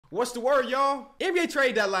What's the word, y'all? NBA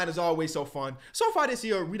trade deadline is always so fun. So far this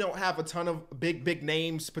year, we don't have a ton of big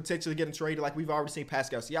names potentially getting traded. Like we've already seen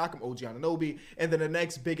Pascal Siakam, OG Anunoby, and then the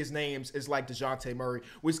next biggest names is like DeJounte Murray,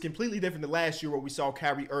 which is completely different than last year where we saw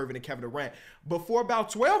Kyrie Irving and Kevin Durant. But for about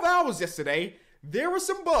 12 hours yesterday, there was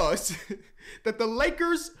some buzz that the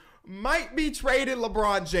Lakers might be trading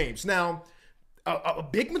LeBron James. Now, a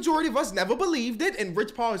big majority of us never believed it, and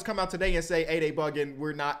Rich Paul has come out today and say, hey, they bugging,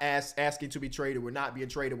 we're not asking to be traded, we're not being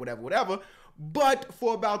traded, whatever. But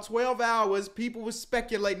for about 12 hours, people were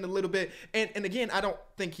speculating a little bit, and again, I don't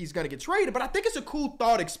think he's going to get traded, but I think it's a cool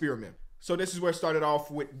thought experiment. So this is where it started off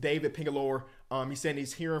with David Pingalore. He's saying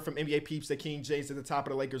he's hearing from NBA peeps that King James at the top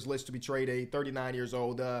of the Lakers list to be traded, 39 years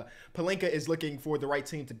old. Palenka is looking for the right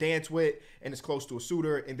team to dance with and is close to a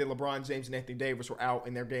suitor. And then LeBron James and Anthony Davis were out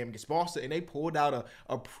in their game against Boston, and they pulled out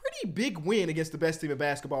a pretty big win against the best team in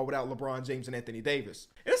basketball without LeBron James and Anthony Davis.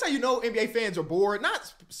 And that's how you know NBA fans are bored.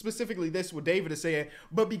 Not specifically this, what David is saying,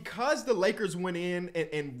 but because the Lakers went in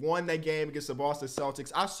and won that game against the Boston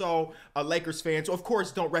Celtics, I saw Lakers fans, who of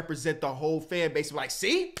course don't represent the whole fan base, like,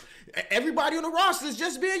 see, everybody on the roster is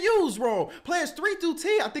just being used wrong. Players 3 through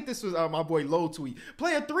 10, I think this was my boy Low tweet.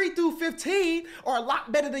 Player 3 through 15 are a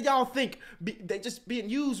lot better than y'all think. They just being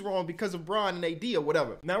used wrong because of Bron and AD or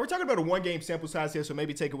whatever. Now we're talking about a one-game sample size here, so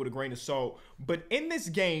maybe take it with a grain of salt. But in this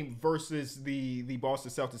game versus the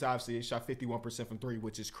Boston Celtics, obviously they shot 51% from three,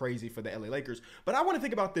 which is crazy for the LA Lakers. But I want to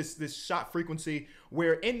think about this shot frequency,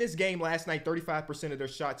 where in this game last night, 35% of their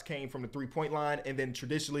shots came from the three-point line, and then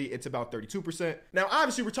traditionally it's about 32%. Now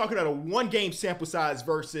obviously we're talking about a one-game sample size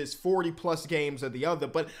versus 40 plus games of the other,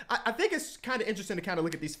 but I think it's kind of interesting to kind of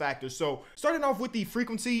look at these factors. So starting off with the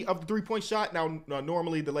frequency of the three-point shot. Now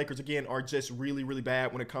normally the Lakers again are just really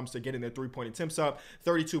bad when it comes to getting their three-point attempts up,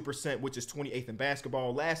 32%, which is 28th in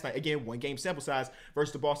basketball. Last night, again, one game sample size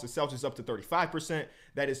versus the Boston Celtics up to 35%.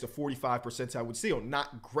 That is the 45 percentile, which still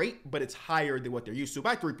not great, but it's higher than what they're used to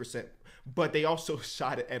by 3%. But they also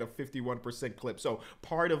shot it at a 51% clip. So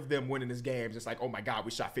part of them winning this game is just like, oh my God,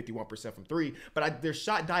 we shot 51% from three. But their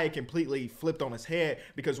shot diet completely flipped on its head,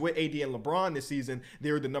 because with AD and LeBron this season,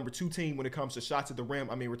 they're the number 2 team when it comes to shots at the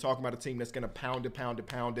rim. I mean, we're talking about a team that's going to pound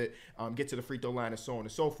it, get to the free throw line and so on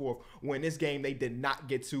and so forth. When this game, they did not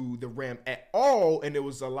get to the rim at all, and there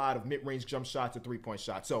was a lot of mid-range jump shots and three-point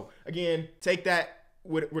shots. So again, take that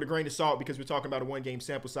with a grain of salt, because we're talking about a one-game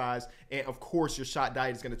sample size, and of course your shot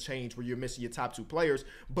diet is going to change where you're missing your top 2 players.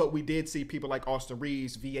 But we did see people like Austin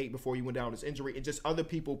Reeves, V8 before he went down with his injury, and just other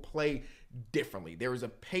people play differently. There is a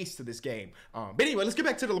pace to this game. But anyway, let's get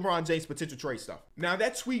back to the LeBron James potential trade stuff. Now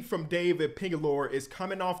that tweet from David Pingalore is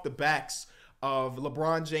coming off the backs of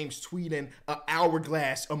LeBron James tweeting an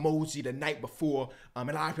hourglass emoji the night before. And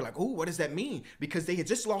a lot of people are like, oh, what does that mean? Because they had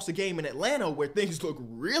just lost a game in Atlanta where things look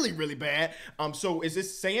really bad. So is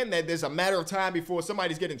this saying that there's a matter of time before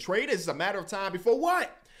somebody's getting traded? Is this a matter of time before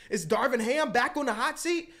what? Is Darvin Ham back on the hot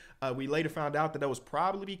seat? We later found out that was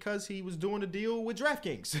probably because he was doing a deal with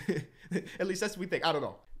DraftKings. At least that's what we think. I don't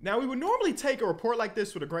know. Now, we would normally take a report like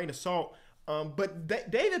this with a grain of salt, but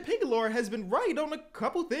David Pingalore has been right on a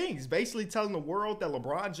couple things, basically telling the world that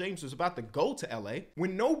LeBron James was about to go to LA.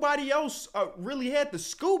 When nobody else really had the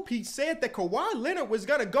scoop, he said that Kawhi Leonard was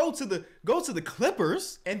gonna go to the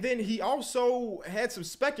Clippers, and then he also had some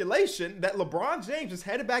speculation that LeBron James is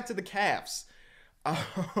headed back to the Cavs.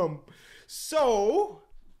 So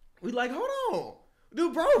we like, hold on.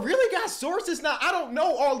 Dude, bro, really got sources? Now, I don't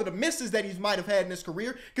know all of the misses that he might have had in his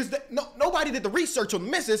career, because nobody did the research on the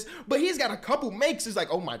misses, but he's got a couple makes. It's like,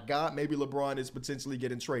 oh my God, maybe LeBron is potentially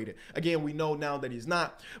getting traded. Again, we know now that he's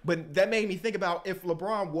not, but that made me think about, if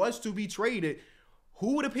LeBron was to be traded,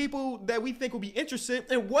 who are the people that we think will be interested,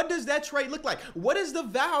 and what does that trade look like? What is the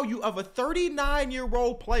value of a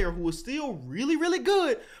 39-year-old player who is still really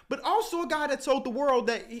good, but also a guy that told the world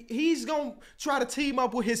that he's going to try to team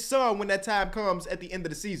up with his son when that time comes at the end of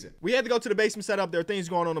the season? We had to go to the basement setup. There are things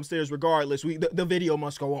going on upstairs regardless. The video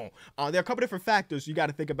must go on. There are a couple different factors you got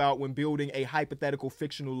to think about when building a hypothetical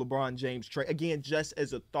fictional LeBron James trade. Again, just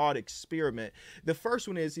as a thought experiment. The first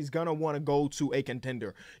one is he's going to want to go to a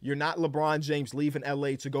contender. You're not LeBron James leaving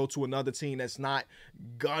LA to go to another team that's not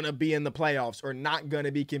gonna be in the playoffs or not gonna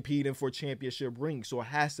be competing for championship rings. So it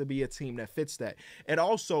has to be a team that fits that. And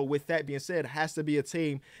also, with that being said, it has to be a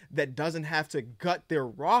team that doesn't have to gut their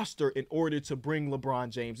roster in order to bring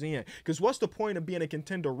LeBron James in. Because what's the point of being a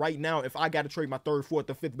contender right now if I got to trade my 3rd, 4th,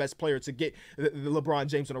 or 5th best player to get the LeBron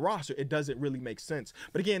James on the roster? It doesn't really make sense.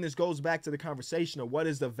 But again, this goes back to the conversation of what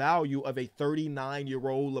is the value of a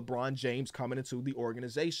 39-year-old LeBron James coming into the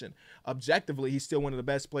organization. Objectively, he's still one of the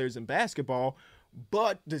best players in basketball.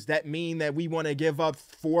 But does that mean that we want to give up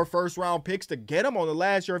 4 first-round picks to get him on the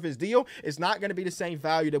last year of his deal? It's not going to be the same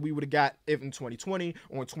value that we would have got if in 2020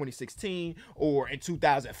 or in 2016 or in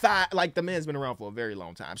 2005. Like, the man's been around for a very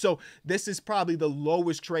long time. So this is probably the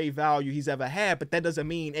lowest trade value he's ever had, but that doesn't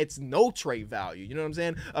mean it's no trade value. You know what I'm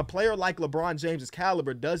saying? A player like LeBron James's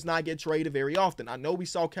caliber does not get traded very often. I know we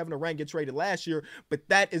saw Kevin Durant get traded last year, but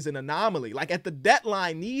that is an anomaly. Like, at the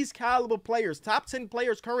deadline, these caliber players, top 10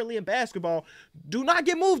 players currently in basketball, do not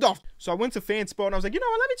get moved off. So I went to Fanspo and I was like, you know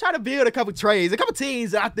what, let me try to build a couple trades, a couple teams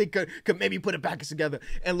that I think could maybe put a package together.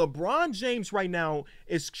 And LeBron James right now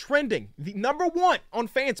is trending the #1 on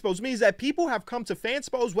Fanspo, which means that people have come to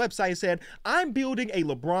Fanspo's website and said, I'm building a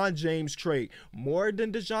LeBron James trade. More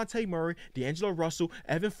than DeJounte Murray, D'Angelo Russell,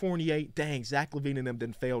 Evan Fournier. Dang, Zach LaVine and them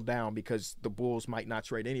didn't fail down because the Bulls might not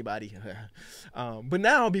trade anybody. But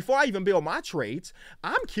now, before I even build my trades,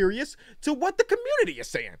 I'm curious to what the community is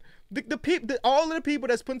saying. All of the people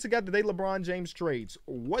that's putting together their LeBron James trades,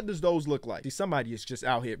 what does those look like? See, somebody is just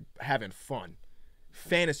out here having fun.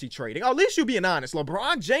 Fantasy trading. Oh, at least you're being honest.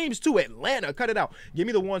 LeBron James to Atlanta. Cut it out. Give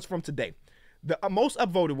me the ones from today. The most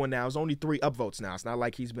upvoted one now is only 3 upvotes now. It's not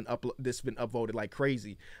like he's been upvoted like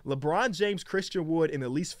crazy. LeBron James, Christian Wood, in the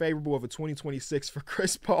least favorable of a 2026 for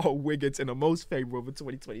Chris Paul, Wiggins, and the most favorable of a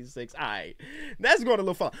 2026. All right, that's going a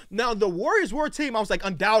little far. Now, the Warriors were a team, I was like,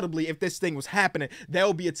 undoubtedly, if this thing was happening, that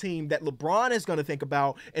would be a team that LeBron is going to think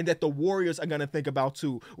about and that the Warriors are going to think about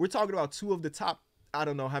too. We're talking about 2 of the top, I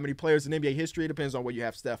don't know how many players in NBA history. It depends on where you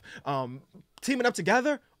have Steph. Teaming up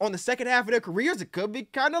together on the second half of their careers, it could be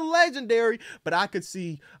kind of legendary, but I could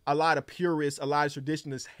see a lot of purists, a lot of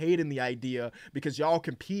traditionalists hating the idea because y'all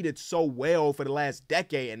competed so well for the last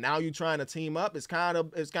decade, and now you're trying to team up. It's kind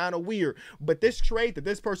of weird. But this trade that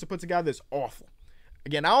this person put together is awful.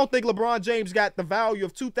 Again, I don't think LeBron James got the value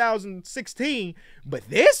of 2016, but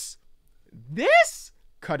this.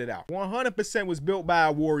 Cut it out. 100% was built by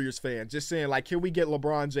a Warriors fan. Just saying, like, can we get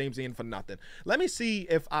LeBron James in for nothing? Let me see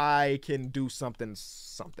if I can do something.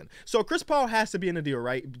 So Chris Paul has to be in the deal,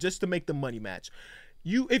 right? Just to make the money match.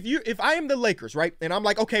 If I am the Lakers, right, and I'm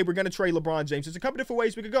like, okay, we're gonna trade LeBron James. There's a couple different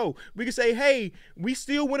ways we could go. We could say, hey, we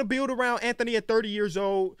still want to build around Anthony at 30 years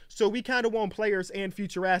old, so we kind of want players and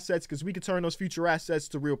future assets because we could turn those future assets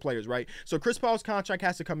to real players, right? So Chris Paul's contract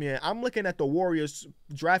has to come in. I'm looking at the Warriors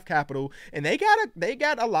draft capital, and they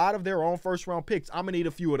got a lot of their own first round picks. I'm gonna need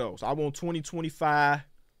a few of those. I want 2025.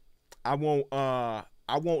 I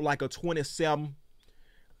want like a 27.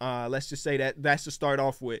 Let's just say that's to start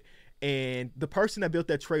off with. And the person that built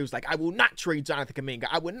that trade was like, I will not trade Jonathan Kuminga.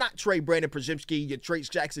 I will not trade Brandon Przemski. You trade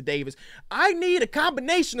Jackson Davis. I need a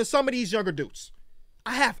combination of some of these younger dudes.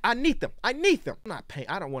 I need them. I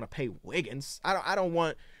don't want to pay Wiggins. I don't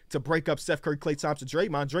want to break up Steph Curry, Klay Thompson,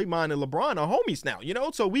 Draymond, and LeBron are homies now, you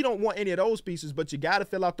know? So we don't want any of those pieces, but you got to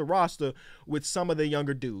fill out the roster with some of the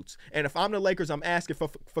younger dudes. And if I'm the Lakers, I'm asking for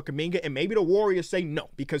Kuminga, and maybe the Warriors say no,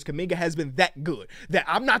 because Kuminga has been that good that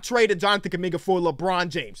I'm not trading Jonathan Kuminga for LeBron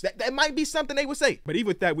James. That might be something they would say. But even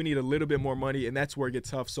with that, we need a little bit more money, and that's where it gets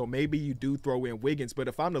tough. So maybe you do throw in Wiggins, but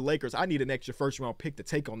if I'm the Lakers, I need an extra first-round pick to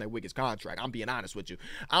take on that Wiggins contract. I'm being honest with you.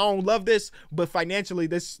 I don't love this, but financially,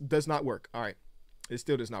 this does not work. All right. It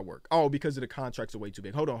still does not work. Oh, because of the contracts are way too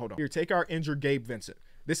big. Hold on. Here, take our injured Gabe Vincent.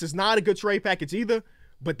 This is not a good trade package either,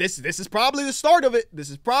 but this is probably the start of it.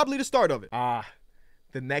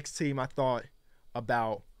 The next team I thought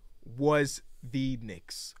about was the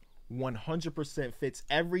Knicks. 100% fits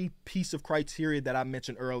every piece of criteria that I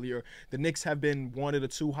mentioned earlier. The Knicks have been one of the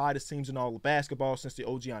 2 hottest teams in all of basketball since the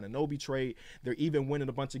OG Anunoby trade. They're even winning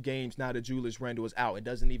a bunch of games now that Julius Randle is out. It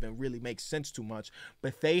doesn't even really make sense too much,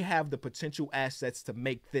 but they have the potential assets to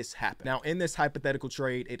make this happen. Now, in this hypothetical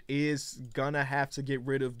trade, it is gonna have to get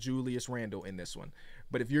rid of Julius Randle in this one.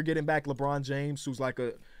 But if you're getting back LeBron James, who's like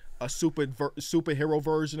a superhero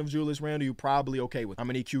version of Julius Randle, you're probably okay with. I'm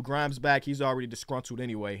gonna need Q Grimes back. He's already disgruntled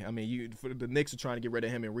anyway. I mean, the Knicks are trying to get rid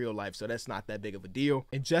of him in real life, so that's not that big of a deal.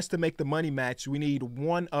 And just to make the money match, we need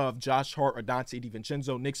one of Josh Hart or Dante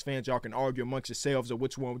DiVincenzo. Knicks fans, y'all can argue amongst yourselves of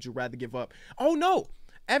which one would you rather give up. Oh no,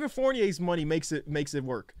 Evan Fournier's money makes it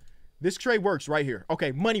work. This trade works right here.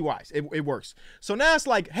 Okay, money-wise, it works. So now it's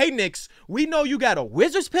like, hey, Knicks, we know you got a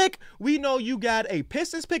Wizards pick. We know you got a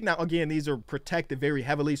Pistons pick. Now, again, these are protected very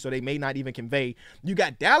heavily, so they may not even convey. You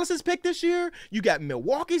got Dallas's pick this year. You got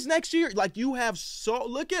Milwaukee's next year. Like, you have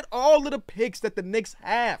look at all of the picks that the Knicks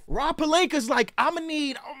have. Rob Pelinka's like, I'm going to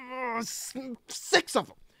need 6 of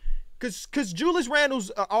them. Because Julius Randle's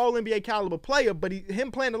an all-NBA caliber player, but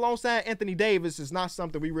him playing alongside Anthony Davis is not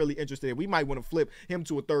something we really interested in. We might want to flip him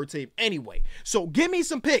to a third team anyway. So give me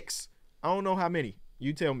some picks. I don't know how many.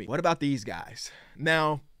 You tell me. What about these guys?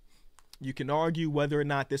 Now, You can argue whether or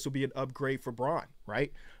not this will be an upgrade for Bron,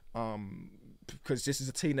 right? Because this is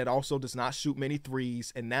a team that also does not shoot many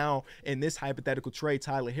threes. And now in this hypothetical trade,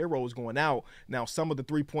 Tyler Hero is going out. Now some of the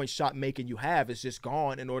three-point shot making you have is just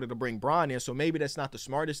gone in order to bring Bron in. So maybe that's not the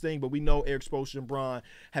smartest thing, but we know Eric Spoelstra and Bron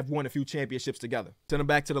have won a few championships together. Send them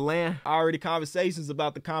back to the land. Already conversations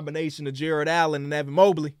about the combination of Jared Allen and Evan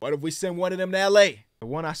Mobley. What if we send one of them to LA? The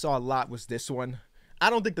one I saw a lot was this one. I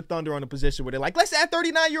don't think the Thunder are in a position where they're like, let's add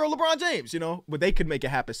 39-year-old LeBron James, you know, but they could make it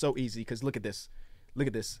happen so easy. Because look at this. Look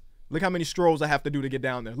at this. Look how many strolls I have to do to get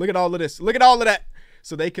down there. Look at all of this. Look at all of that.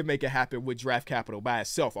 So they could make it happen with draft capital by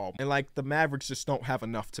itself. And like the Mavericks just don't have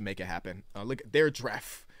enough to make it happen. Look at their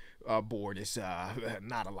draft board is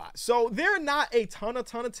not a lot. So there are not a ton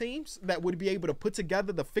of teams that would be able to put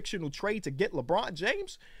together the fictional trade to get LeBron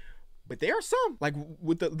James. But there are some. Like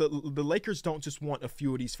with the Lakers don't just want a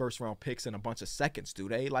few of these first-round picks and a bunch of seconds, do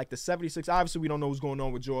they? Like the 76, obviously we don't know what's going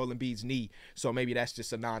on with Joel Embiid's knee, so maybe that's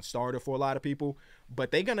just a non-starter for a lot of people.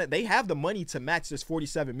 But they have the money to match this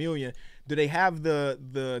 $47 million. Do they have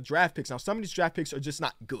the draft picks? Now some of these draft picks are just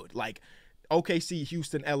not good. Like OKC,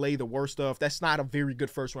 Houston, LA, the worst of. That's not a very good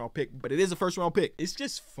first-round pick, but it is a first-round pick. It's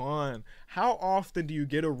just fun. How often do you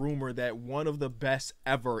get a rumor that one of the best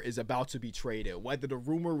ever is about to be traded? Whether the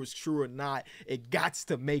rumor was true or not, it gots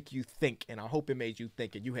to make you think, and I hope it made you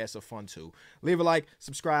think, and you had some fun too. Leave a like,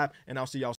 subscribe, and I'll see y'all